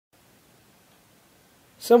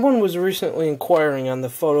Someone was recently inquiring on the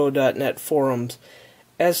Photo.net forums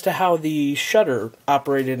as to how the shutter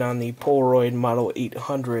operated on the Polaroid Model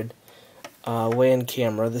 800 land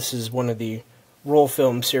camera. This is one of the roll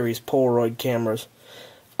film series Polaroid cameras.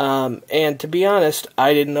 And to be honest,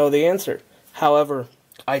 I didn't know the answer. However,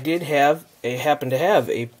 I happen to have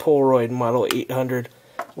a Polaroid Model 800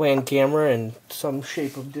 land camera in some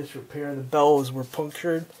shape of disrepair. The bellows were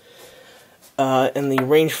punctured. And the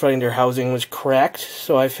rangefinder housing was cracked,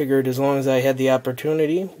 so I figured as long as I had the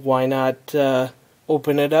opportunity, why not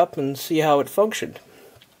open it up and see how it functioned.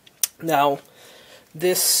 Now,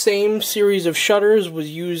 this same series of shutters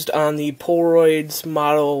was used on the Polaroid's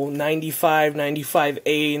Model 95,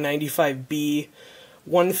 95A, 95B,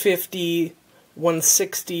 150,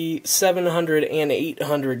 160, 700, and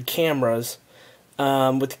 800 cameras,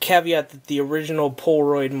 with the caveat that the original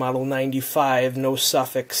Polaroid Model 95, no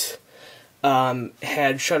suffix,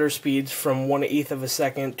 had shutter speeds from 1/8 of a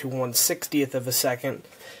second to 1/60th of a second,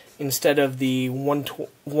 instead of the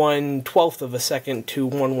 1/12th of a second to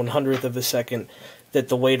 1/100th of a second that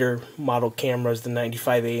the later model cameras, the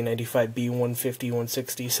 95A, 95B, 150,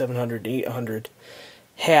 160, 700, 800,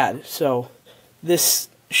 had. So this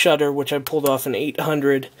shutter, which I pulled off an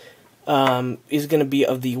 800, is going to be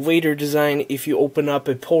of the later design. If you open up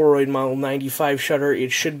a Polaroid Model 95 shutter,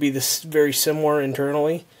 it should be very similar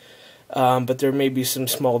internally. But there may be some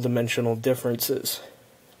small dimensional differences.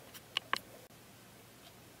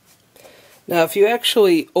 Now, if you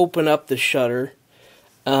actually open up the shutter,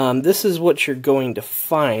 this is what you're going to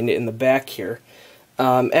find in the back here.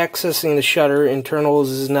 Accessing the shutter internals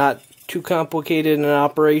is not too complicated in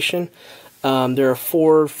operation. There are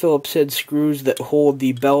 4 Phillips head screws that hold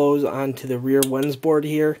the bellows onto the rear lens board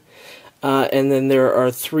here. And then there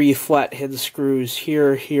are 3 flat head screws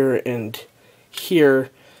here, here, and here.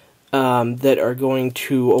 That are going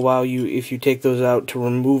to allow you, if you take those out, to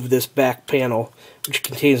remove this back panel, which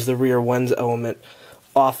contains the rear lens element,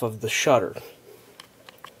 off of the shutter.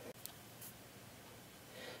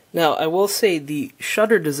 Now, I will say the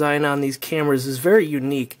shutter design on these cameras is very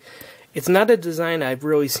unique. It's not a design I've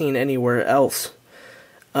really seen anywhere else.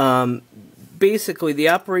 Basically, the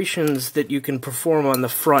operations that you can perform on the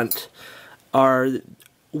front are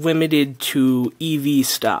limited to EV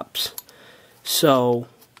stops. So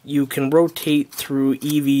you can rotate through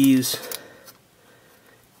EVs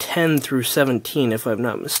 10 through 17, if I'm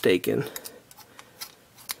not mistaken.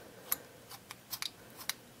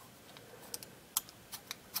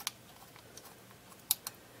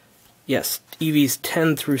 Yes, EVs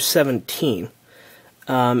 10 through 17.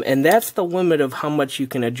 And that's the limit of how much you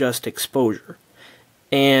can adjust exposure.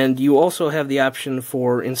 And you also have the option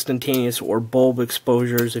for instantaneous or bulb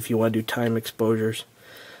exposures if you want to do time exposures.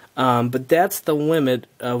 But that's the limit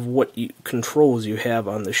of what controls you have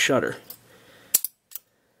on the shutter.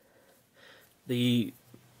 The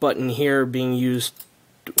button here being used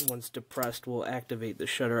once depressed will activate the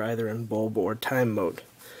shutter either in bulb or time mode.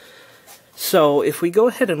 So if we go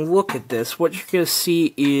ahead and look at this, what you're going to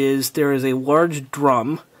see is there is a large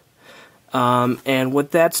drum, and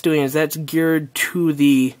what that's doing is that's geared to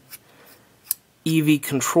the EV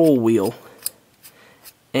control wheel.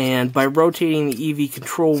 And by rotating the EV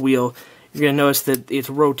control wheel, you're going to notice that it's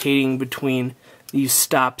rotating between these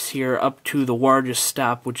stops here up to the largest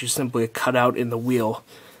stop, which is simply a cutout in the wheel,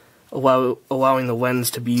 allowing the lens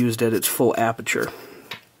to be used at its full aperture.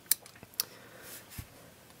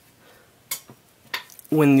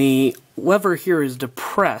 When the lever here is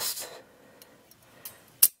depressed,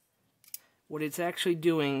 what it's actually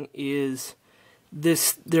doing is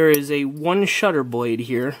there is a 1 shutter blade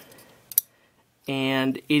here,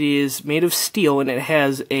 and it is made of steel, and it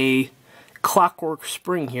has a clockwork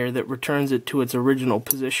spring here that returns it to its original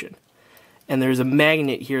position. And there's a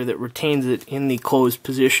magnet here that retains it in the closed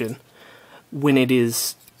position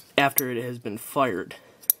after it has been fired.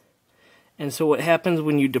 And so what happens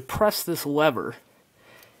when you depress this lever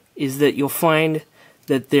is that you'll find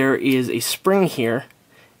that there is a spring here,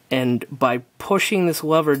 and by pushing this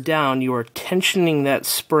lever down, you are tensioning that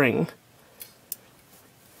spring.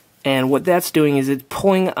 And what that's doing is it's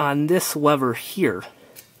pulling on this lever here.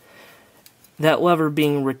 That lever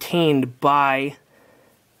being retained by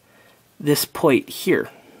this plate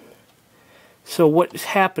here. So what's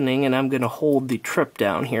happening, and I'm going to hold the trip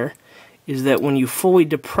down here, is that when you fully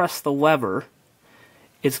depress the lever,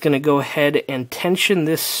 it's going to go ahead and tension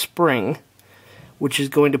this spring, which is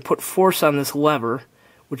going to put force on this lever,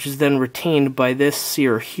 which is then retained by this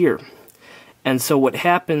sear here. And so what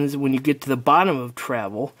happens when you get to the bottom of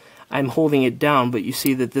travel, I'm holding it down, but you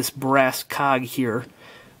see that this brass cog here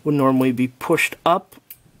would normally be pushed up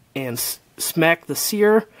and smack the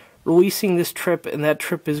sear, releasing this trip, and that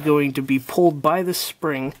trip is going to be pulled by the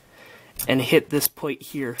spring and hit this plate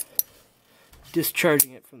here,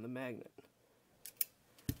 discharging it from the magnet.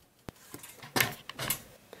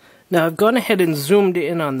 Now I've gone ahead and zoomed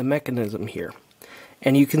in on the mechanism here,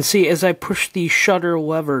 and you can see as I push the shutter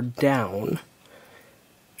lever down,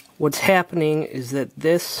 what's happening is that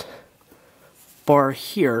this bar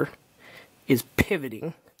here is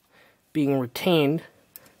pivoting, being retained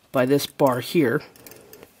by this bar here.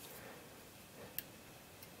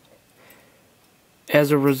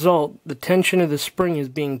 As a result, the tension of the spring is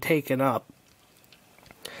being taken up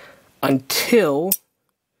until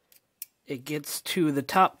it gets to the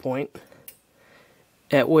top point,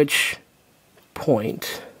 at which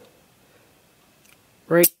point,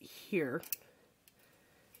 right here,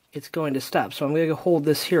 it's going to stop. So I'm going to hold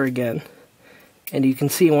this here again, and you can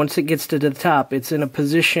see once it gets to the top, it's in a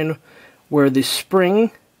position where the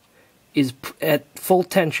spring is at full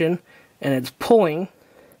tension, and it's pulling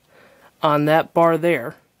on that bar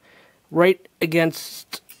there, right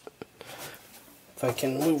against, if I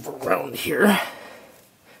can move around here,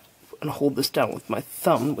 and hold this down with my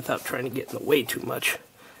thumb without trying to get in the way too much.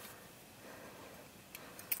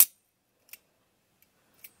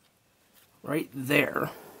 Right there.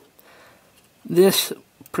 This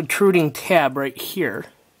protruding tab right here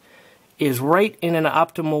is right in an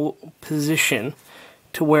optimal position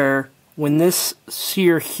to where when this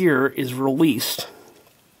sear here is released,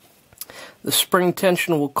 the spring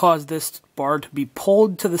tension will cause this bar to be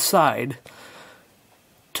pulled to the side,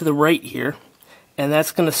 to the right here, and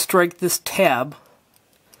that's going to strike this tab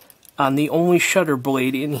on the only shutter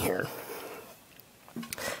blade in here.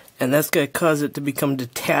 And that's going to cause it to become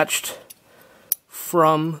detached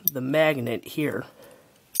from the magnet here.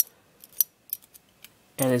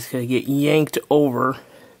 And it's going to get yanked over,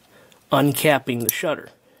 uncapping the shutter.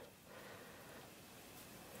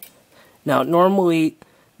 Now, normally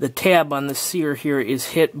the tab on the sear here is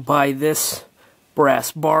hit by this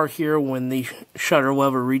brass bar here when the shutter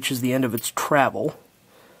lever reaches the end of its travel.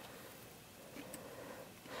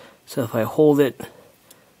 So if I hold it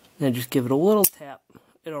and just give it a little tap,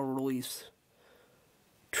 it'll release,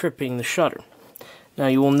 tripping the shutter. Now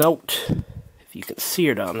you will note, if you can see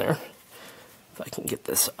it on there, if I can get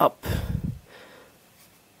this up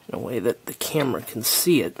in a way that the camera can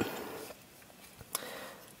see it,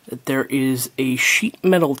 that there is a sheet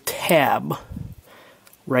metal tab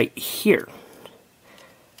right here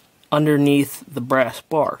underneath the brass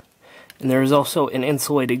bar, and there is also an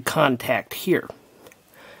insulated contact here.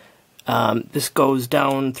 This goes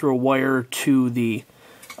down through a wire to the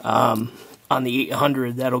on the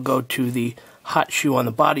 800, that'll go to the hot shoe on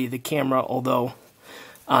the body of the camera, although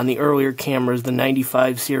on the earlier cameras, the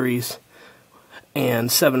 95 series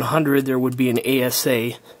and 700, there would be an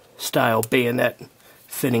ASA style bayonet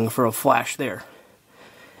fitting for a flash there.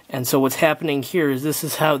 And so what's happening here is this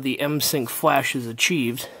is how the M-Sync flash is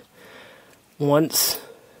achieved.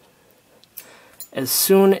 As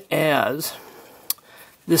soon as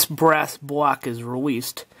this brass block is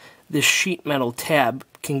released, this sheet metal tab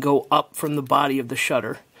can go up from the body of the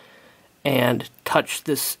shutter and touch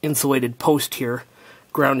this insulated post here,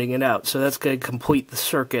 grounding it out. So that's going to complete the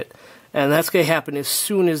circuit. And that's going to happen as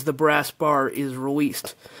soon as the brass bar is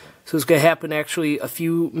released. So it's going to happen actually a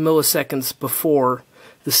few milliseconds before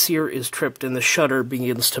the sear is tripped and the shutter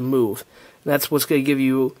begins to move. And that's what's going to give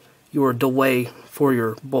you your delay for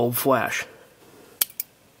your bulb flash.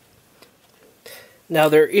 Now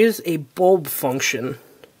there is a bulb function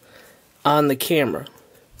on the camera,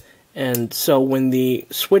 and so when the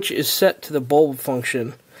switch is set to the bulb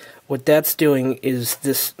function, what that's doing is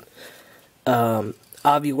this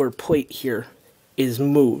ovular plate here is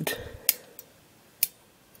moved.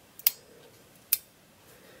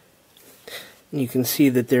 And you can see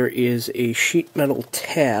that there is a sheet metal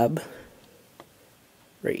tab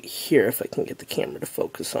right here, if I can get the camera to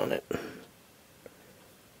focus on it.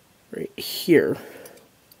 Right here.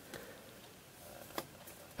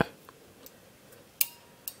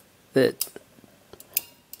 That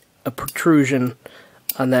a protrusion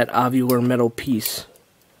on that ovular metal piece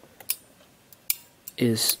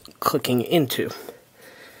is clicking into.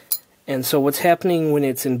 And so what's happening when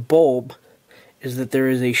it's in bulb is that there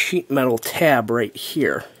is a sheet metal tab right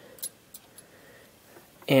here.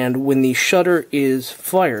 And when the shutter is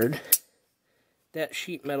fired, that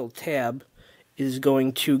sheet metal tab is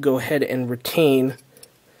going to go ahead and retain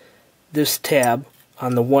this tab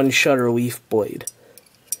on the one shutter leaf blade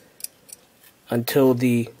until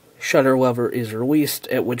the shutter lever is released,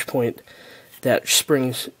 at which point that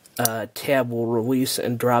spring's tab will release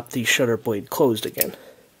and drop the shutter blade closed again.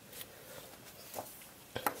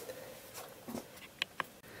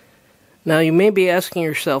 Now you may be asking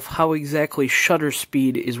yourself how exactly shutter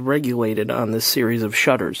speed is regulated on this series of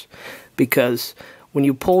shutters, because when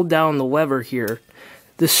you pull down the lever here,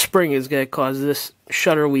 this spring is going to cause this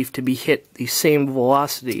shutter leaf to be hit the same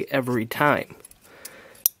velocity every time.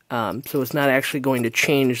 So it's not actually going to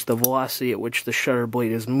change the velocity at which the shutter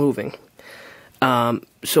blade is moving.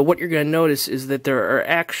 So what you're going to notice is that there are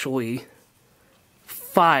actually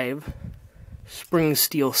 5 spring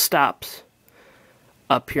steel stops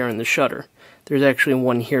up here in the shutter. There's actually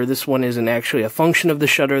one here. This one isn't actually a function of the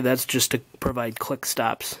shutter. That's just to provide click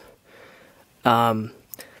stops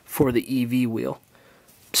for the EV wheel.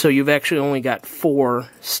 So you've actually only got 4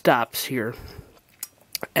 stops here,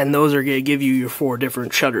 and those are going to give you your 4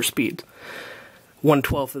 different shutter speeds.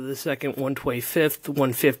 1/12 of the second, 1/25th,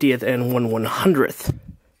 1/50th, and 1/100th.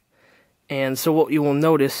 And so what you will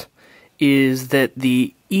notice is that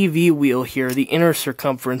the EV wheel here, the inner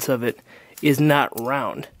circumference of it, is not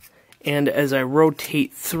round. And as I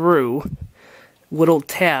rotate through, little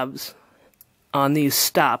tabs on these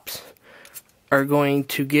stops are going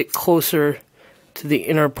to get closer to the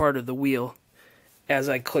inner part of the wheel as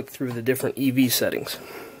I click through the different EV settings.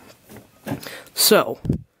 So,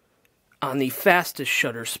 on the fastest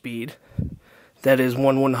shutter speed, that is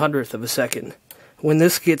 1/100th of a second, when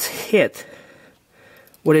this gets hit,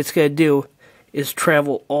 what it's going to do is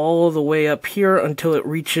travel all the way up here until it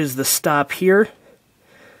reaches the stop here,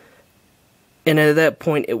 and at that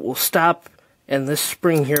point it will stop, and this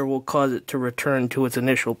spring here will cause it to return to its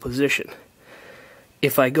initial position.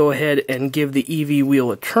 If I go ahead and give the EV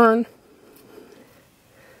wheel a turn,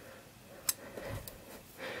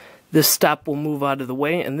 this stop will move out of the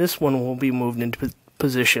way, and this one will be moved into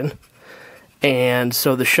position, and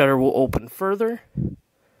so the shutter will open further,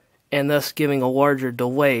 and thus giving a larger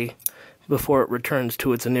delay before it returns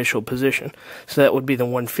to its initial position. So that would be the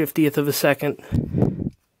 1/50th of a second.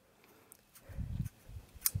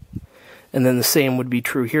 And then the same would be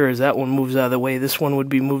true here. As that one moves out of the way, this one would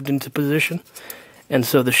be moved into position. And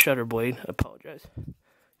so the shutter blade, I apologize,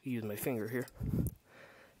 use my finger here,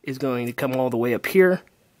 is going to come all the way up here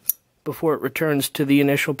before it returns to the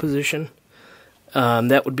initial position.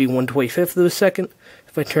 That would be 1/25th of a second.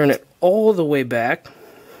 If I turn it all the way back,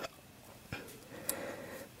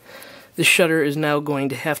 the shutter is now going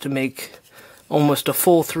to have to make almost a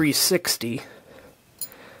full 360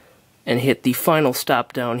 and hit the final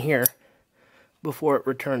stop down here before it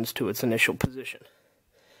returns to its initial position.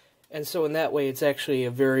 And so in that way, it's actually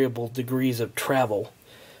a variable degrees of travel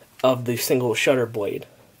of the single shutter blade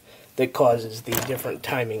that causes the different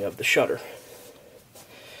timing of the shutter.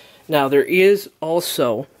 Now there is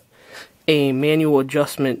also a manual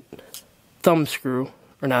adjustment thumb screw,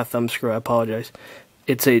 or not thumb screw, I apologize.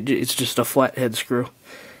 It's just a flathead screw,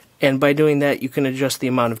 and by doing that you can adjust the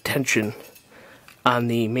amount of tension on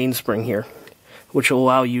the mainspring here, which will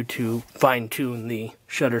allow you to fine-tune the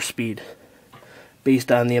shutter speed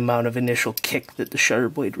based on the amount of initial kick that the shutter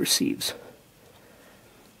blade receives.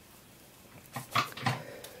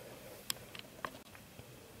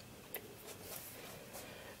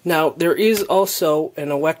 Now, there is also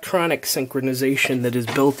an electronic synchronization that is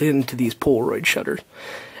built into these Polaroid shutters,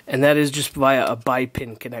 and that is just via a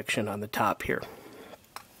bi-pin connection on the top here.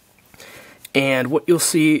 And what you'll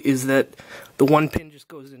see is that the one pin just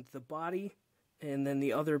goes into the body, and then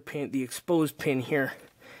the other pin, the exposed pin here,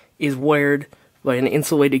 is wired by an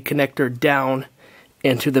insulated connector down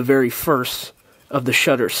into the very first of the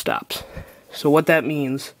shutter stops. So what that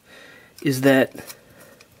means is that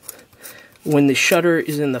when the shutter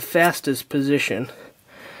is in the fastest position,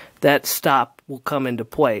 that stop will come into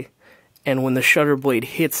play, and when the shutter blade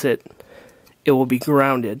hits it, it will be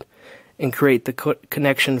grounded and create the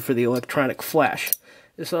connection for the electronic flash.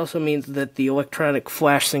 This also means that the electronic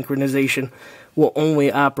flash synchronization will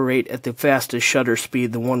only operate at the fastest shutter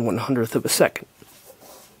speed, the 1/100th of a second.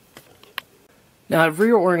 Now I've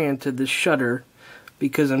reoriented this shutter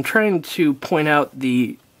because I'm trying to point out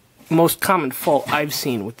the most common fault I've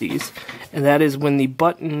seen with these, and that is when the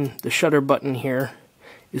button, the shutter button here,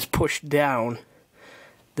 is pushed down,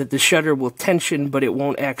 that the shutter will tension but it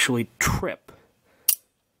won't actually trip,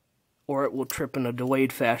 or it will trip in a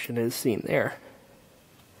delayed fashion as seen there.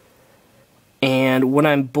 And what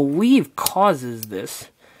I believe causes this,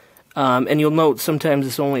 and you'll note sometimes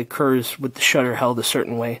this only occurs with the shutter held a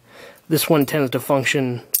certain way. This one tends to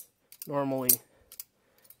function normally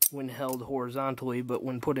when held horizontally, but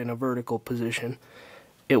when put in a vertical position,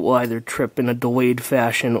 it will either trip in a delayed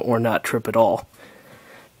fashion or not trip at all.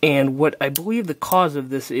 And what I believe the cause of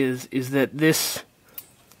this is that this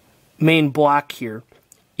main block here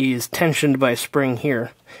is tensioned by a spring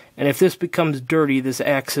here. And if this becomes dirty, this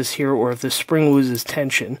axis here, or if the spring loses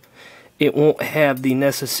tension, it won't have the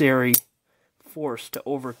necessary force to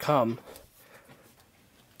overcome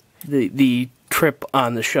the trip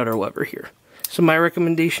on the shutter lever here. So my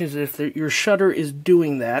recommendation is if your shutter is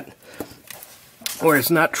doing that, or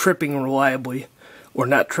it's not tripping reliably, or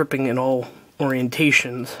not tripping in all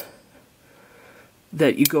orientations,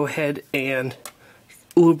 that you go ahead and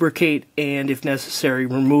lubricate and, if necessary,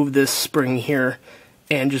 remove this spring here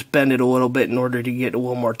and just bend it a little bit in order to get a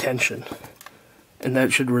little more tension. And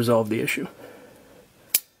that should resolve the issue.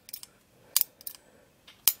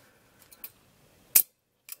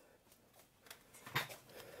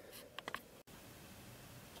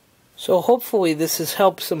 So hopefully this has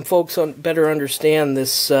helped some folks better understand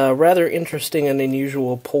this rather interesting and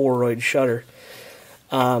unusual Polaroid shutter.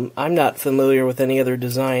 I'm not familiar with any other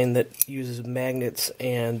design that uses magnets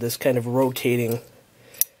and this kind of rotating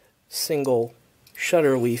single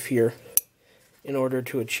shutter leaf here in order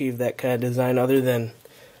to achieve that kind of design, other than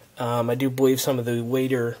I do believe some of the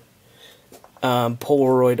later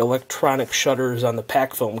Polaroid electronic shutters on the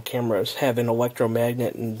pack film cameras have an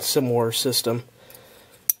electromagnet and similar system.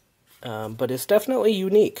 But it's definitely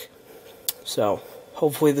unique. So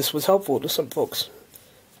hopefully this was helpful to some folks.